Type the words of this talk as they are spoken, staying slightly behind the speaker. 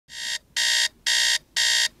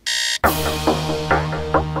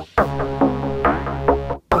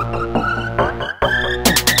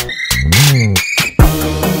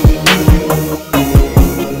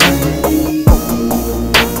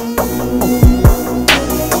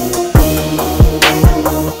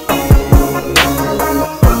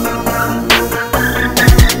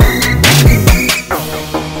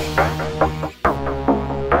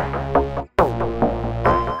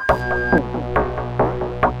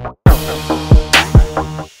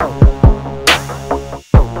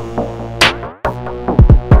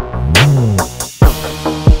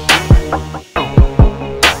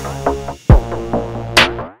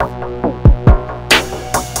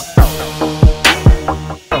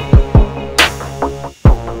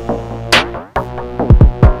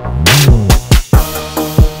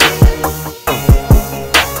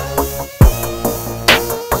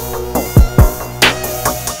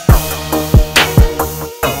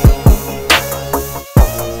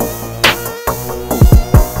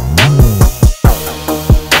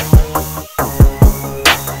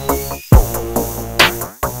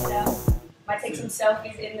Take some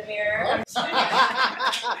selfies in the mirror.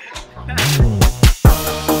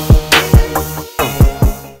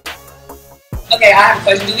 Okay, I have a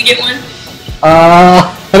question. Do we get one?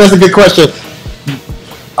 That's a good question.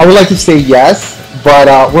 I would like to say yes, but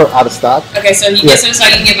we're out of stock. Okay, so he gets one so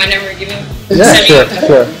I can get my number and give him. Yeah, sure.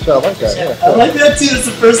 I like that. Yeah, I like that too. It's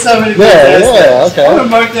the first time anybody yeah, okay. I'm gonna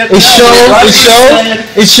mark that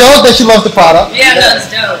It shows that you love the product. Yeah, no,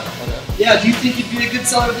 it's dope. Yeah, do you think you'd be a good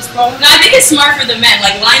seller of this product? No, I think it's smart for the men.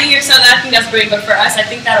 Like lining yourself, I think that's great, but for us, I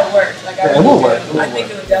think that'll work. Like, it will work. I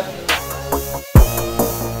think it would definitely work.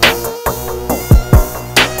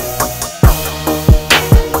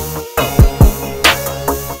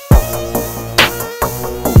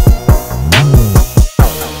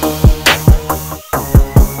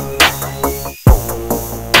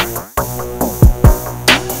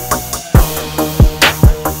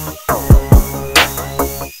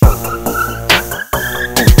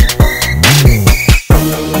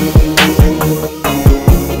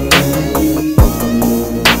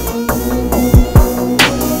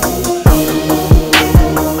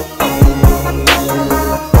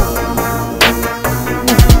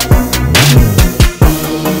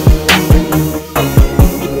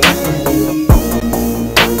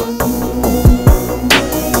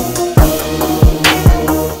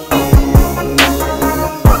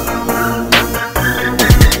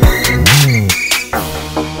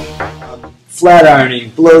 Flat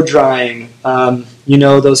ironing, blow drying, you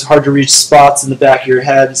know, those hard to reach spots in the back of your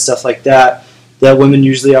head and stuff like that that women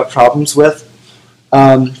usually have problems with.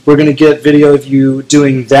 We're going to get video of you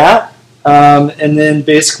doing that, and then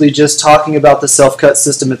basically just talking about the self-cut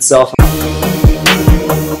system itself.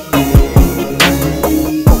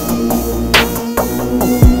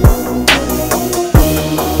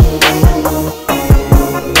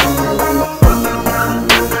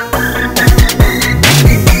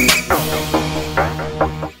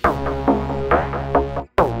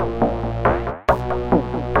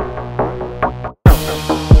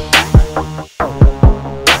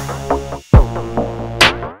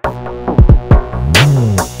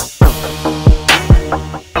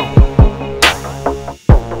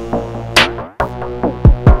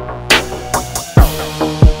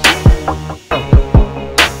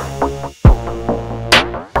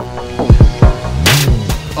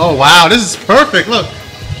 Oh wow, this is perfect. Look.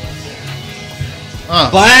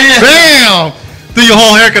 Bam! Bam! Do your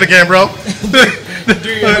whole haircut again, bro. Do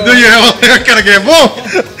your whole haircut again. Boom!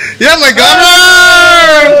 Yeah, my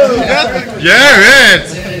MacGyver! Yeah, man.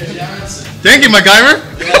 Thank you, MacGyver.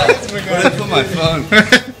 Where did I put my phone?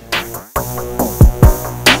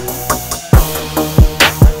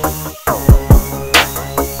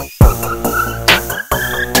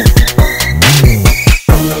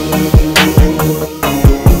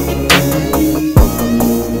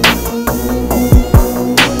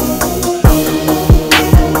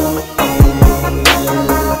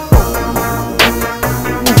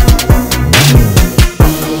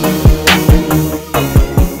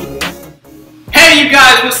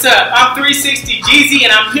 What's up? I'm 360Jeezy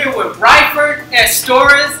and I'm here with Ryford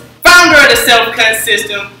Estores, founder of the Self-Cut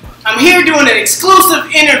System. I'm here doing an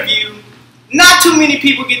exclusive interview. Not too many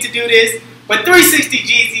people get to do this, but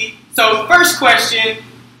 360Jeezy. So first question,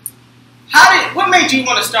 what made you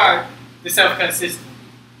want to start the Self-Cut System?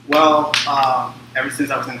 Well, ever since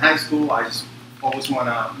I was in high school, I just always want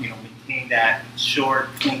to, maintain that short,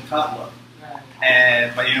 clean cut look.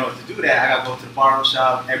 Right. But to do that, I got to go to the barber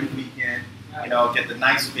shop every weekend. Get the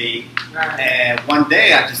nice fade. Right. And one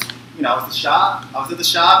day I just, I was at the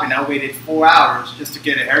shop and I waited 4 hours just to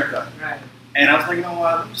get a haircut. Right. And I was like, you know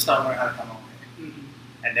what, let me just start learning how to cut my own hair.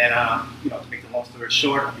 And then, you know, to make the long story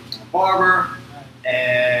short, I became a barber.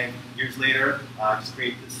 And years later, came up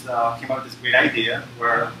with this great idea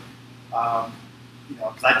where, you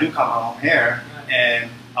know, because I do cut my own hair, and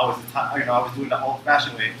I was doing the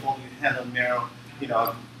old-fashioned way, holding your head on the mirror, you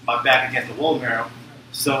know, my back against the wall mirror.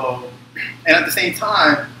 So, and at the same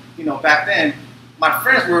time, you know, back then, my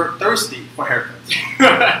friends were thirsty for haircuts. And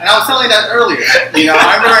I was telling you that earlier. You know,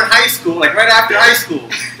 I remember in high school, like right after high school,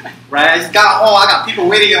 right? I just got home, I got people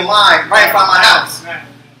waiting in line right in front of my house.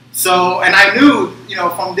 So, and I knew, you know,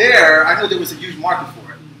 from there, I knew there was a huge market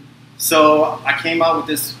for it. So I came out with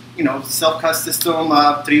this, you know, self-cut system,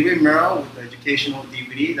 3-way mirror with the educational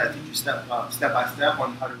DVD that teaches you step by step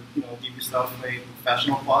on how to, you know, give yourself a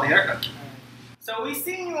professional quality haircut. So we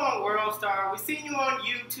seen you on World Star, we seen you on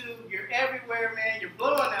YouTube, you're everywhere, man, you're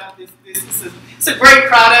blowing up. It's a great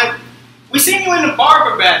product. We seen you in the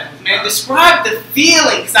barber battles, man. Describe the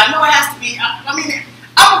feeling, because I know it has to be, I mean,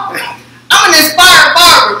 I'm an inspired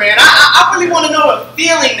barber, man. I really want to know the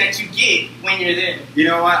feeling that you get when you're there. You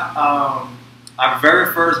know what? Our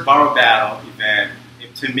very first barber battle event,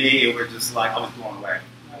 to me, it was just like I was blown away.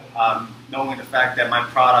 Knowing the fact that my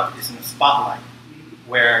product is in the spotlight,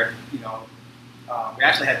 where, you know, we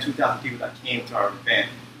actually had 2,000 people that came to our event,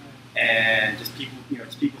 and just people, you know,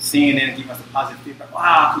 just people seeing it and giving us a positive feedback.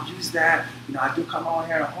 Wow, I could use that. You know, I do cut my own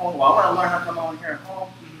hair at home. Well, I want to learn how to cut my own hair at home.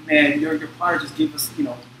 Man, your product just gave us, you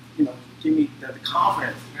know, give me the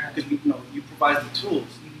confidence, because you know, you provide the tools,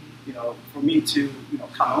 you know, for me to, you know,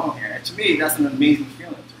 cut my own hair. And to me, that's an amazing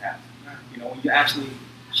feeling to have. You know, when you actually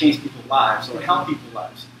change people's lives or help people's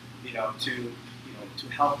lives, you know, to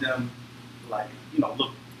help them, like,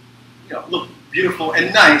 look beautiful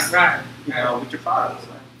and nice, you know, with your products.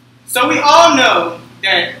 So we all know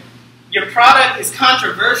that your product is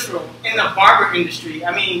controversial in the barber industry.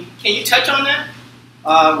 I mean, can you touch on that?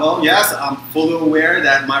 Well, yes, I'm fully aware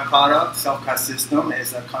that my product, SelfCutSystem,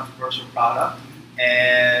 is a controversial product,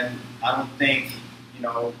 and I don't think, you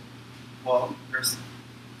know, well, there's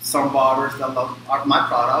some barbers that love my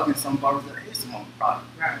product and some barbers that hate my product.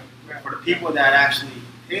 For the people that actually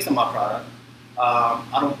hate my product,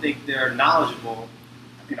 I don't think they're knowledgeable,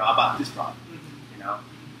 you know, about this product. You know,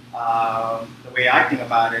 the way I think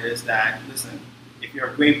about it is that, listen, if you're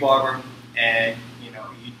a great barber and you know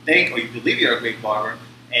you think or you believe you're a great barber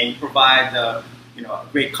and you provide you know, a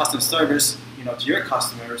great customer service, you know, to your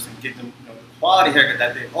customers and give them, you know, the quality haircut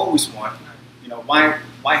that they always want, you know, why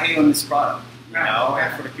hate on this product? You know,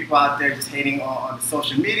 and for the people out there just hating on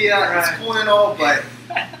social media, it's cool and all, but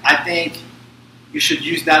I think you should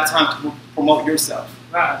use that time to promote yourself.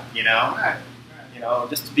 You know, you know,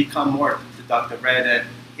 just to become more productive rather than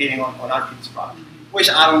hating on other people's products, which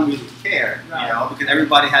I don't really care, you know, because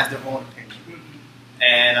everybody has their own opinion.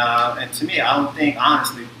 And to me, I don't think,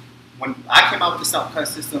 honestly, when I came out with the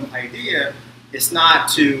SelfCutSystem idea, it's not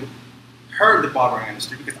to hurt the barbering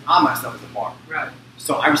industry, because I myself is a barber.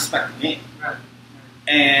 So I respect the game.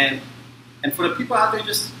 And for the people out there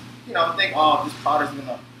just, you know, think, oh, this product is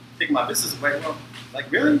gonna take my business away. Well, like,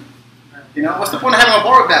 really? You know, what's the point of having a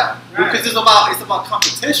barber battle? Because it's about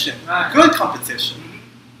competition, good competition.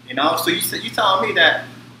 You know, so you telling me that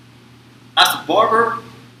as a barber,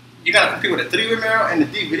 you gotta compete with a 3-way mirror and the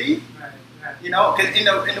DVD? You know, because in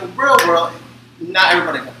the real world, not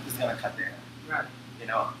everybody is gonna cut their hair. You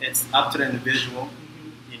know, it's up to the individual.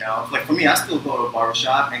 You know, like for me, I still go to a barber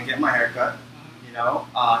shop and get my hair cut. You know,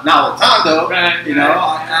 not all the time though. You know,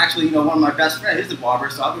 I actually, you know, one of my best friends is a barber,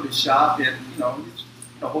 so I'll go to the shop and you know,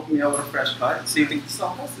 hooking me up with a fresh cut. Same thing with the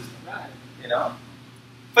SelfCutSystem. You know,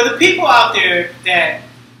 for the people out there that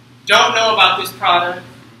don't know about this product,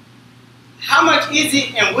 how much is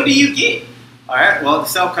it and what do you get? All right. Well, the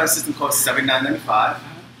SelfCutSystem costs $79.95,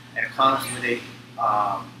 and it comes with a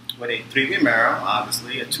 3-way mirror,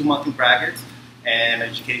 obviously, a 2-month bracket, and an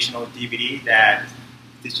educational DVD that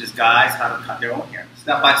teaches guys how to cut their own hair,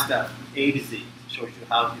 step by step, A to Z. Shows you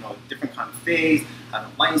how, you know, different kind of phase, how to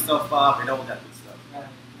line stuff up, and all that good stuff.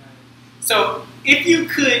 So, if you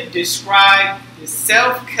could describe the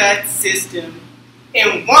SelfCutSystem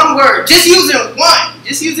in one word, just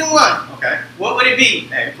using one. Okay. What would it be?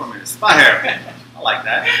 Hey, you put me in the spot here. I like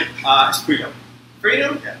that. It's freedom.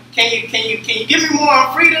 Freedom? Yeah. Can you give me more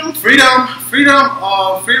on freedom? Freedom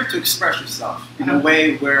to express yourself in a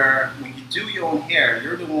way where when you do your own hair,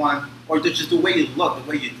 you're the one, or just the way you look, the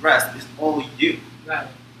way you dress, is all you.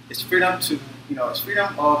 It's freedom to, you know, it's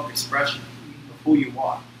freedom of expression of who you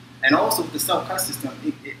are, and also with the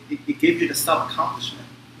SelfCutSystem, it gives you the self-accomplishment.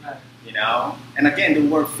 You know, and again, the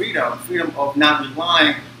word freedom of not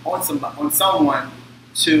relying on someone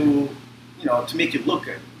to, you know, to make you look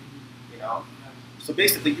good. know. So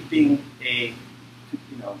basically, you being a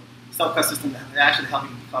self-cut system that actually help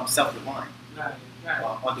you become self-reliant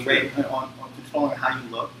on the way on controlling how you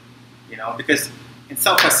look, you know. Because in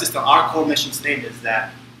self-cut system, our core mission statement is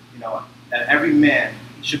that that every man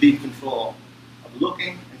should be in control of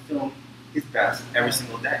looking and feeling his best every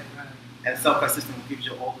single day. And self-cut system gives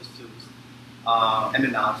you all those tools and the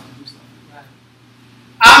knowledge to do so.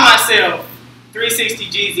 I myself,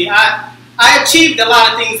 360Jeezy, I achieved a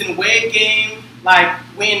lot of things in wave game, like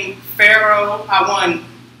win Pharaoh, I won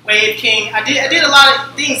Wave King. I did a lot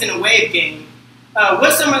of things in the wave game.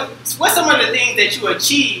 What's some of the things that you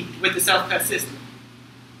achieved with the self-cut system?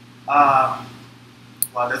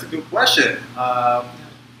 Well, that's a good question.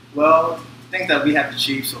 Well, the things that we have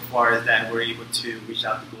achieved so far is that we're able to reach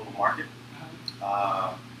out to the global market.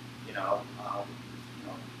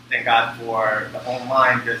 Thank God for the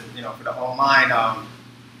online business. For the online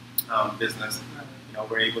business,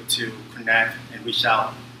 we're able to connect and reach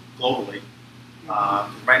out globally.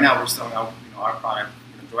 Right now, we're selling our product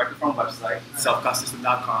directly from our website,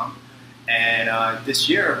 SelfCutSystem.com. And this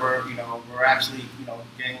year, we're actually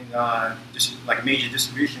getting like a major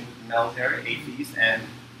distribution with the military, APs, and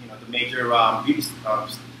the major beauty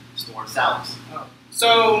store Sally's.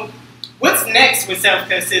 So, what's next with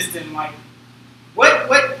SelfCut System? Like,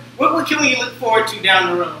 what can we look forward to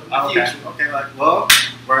down the road in the future? Okay. Well,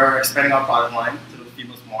 we're expanding our product line to the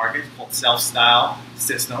females market called Self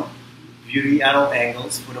System. Beauty at all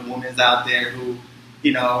angles for the women out there who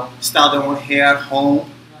style their own hair at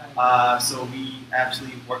home. So we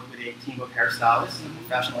actually work with a team of hairstylists,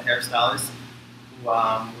 professional hairstylists, who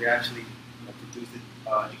we actually produce an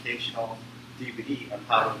educational DVD on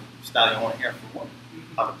how to style your own hair for women,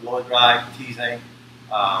 how to blow dry, teasing,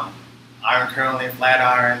 iron curling, flat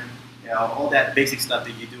iron, all that basic stuff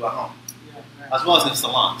that you do at home, as well as in the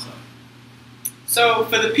salon. So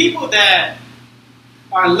for the people that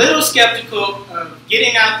are a little skeptical of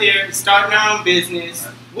getting out there and starting their own business,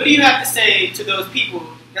 what do you have to say to those people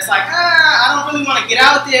that's like, I don't really want to get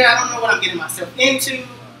out there, I don't know what I'm getting myself into?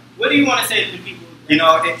 What do you want to say to the people?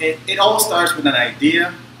 It all starts with an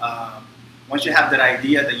idea. Once you have that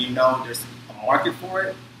idea that there's a market for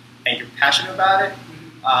it and you're passionate about it,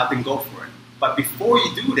 then go for it. But before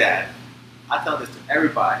you do that, I tell this to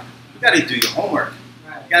everybody, you got to do your homework.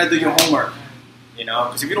 You got to do your homework.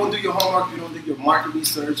 Because if you don't do your homework, you don't do your market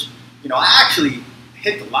research. I actually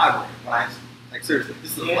hit the library when seriously,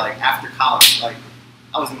 this is like after college. Like,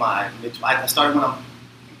 I was in my I started when I'm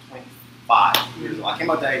 25 years old. I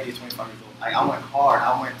came out that age 25 years old. I went hard.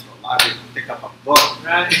 I went to a library to pick up a book.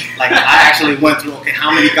 Like, I actually went through,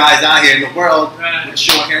 how many guys out here in the world with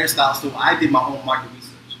short hairstyles? So I did my own market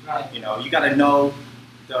research. You got to know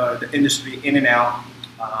the industry in and out.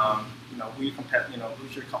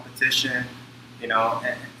 Who's your competition? And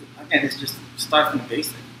again, it's just start from the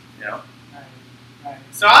basic, Right.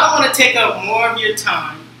 So I don't want to take up more of your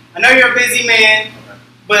time. I know you're a busy man,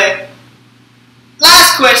 but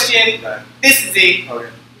last question, this is it.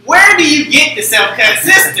 Where do you get the self-cut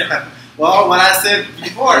system? Well, what I said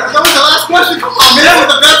before, that was the last question. Come on, man, that was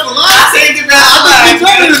the best one. I saved it best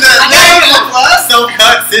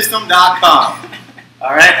SelfCutSystem.com.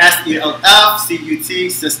 All right,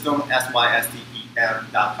 SelfCut System,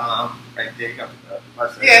 SYSTEM.com. Right there, you got the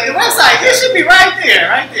website. Yeah, the website. It should be right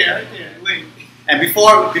there. Link. And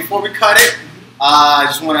before we cut it, I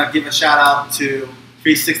just want to give a shout out to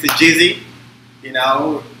 360Jeezy.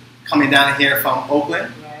 Coming down here from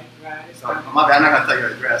Oakland. Right. So my bad, I'm not gonna tell your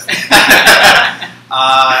address.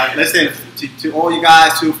 Listen, to all you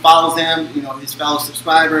guys who follows him, his fellow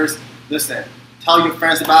subscribers. Listen, tell your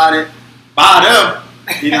friends about it. Buy them.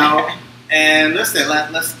 And listen,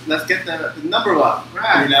 let's get the number up.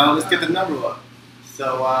 Let's get the number up.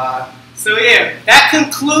 So yeah, that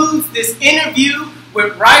concludes this interview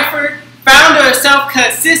with Ryford, founder of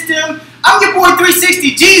SelfCut System. I'm your boy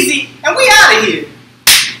 360Jeezy, and we out of here.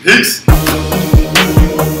 Peace.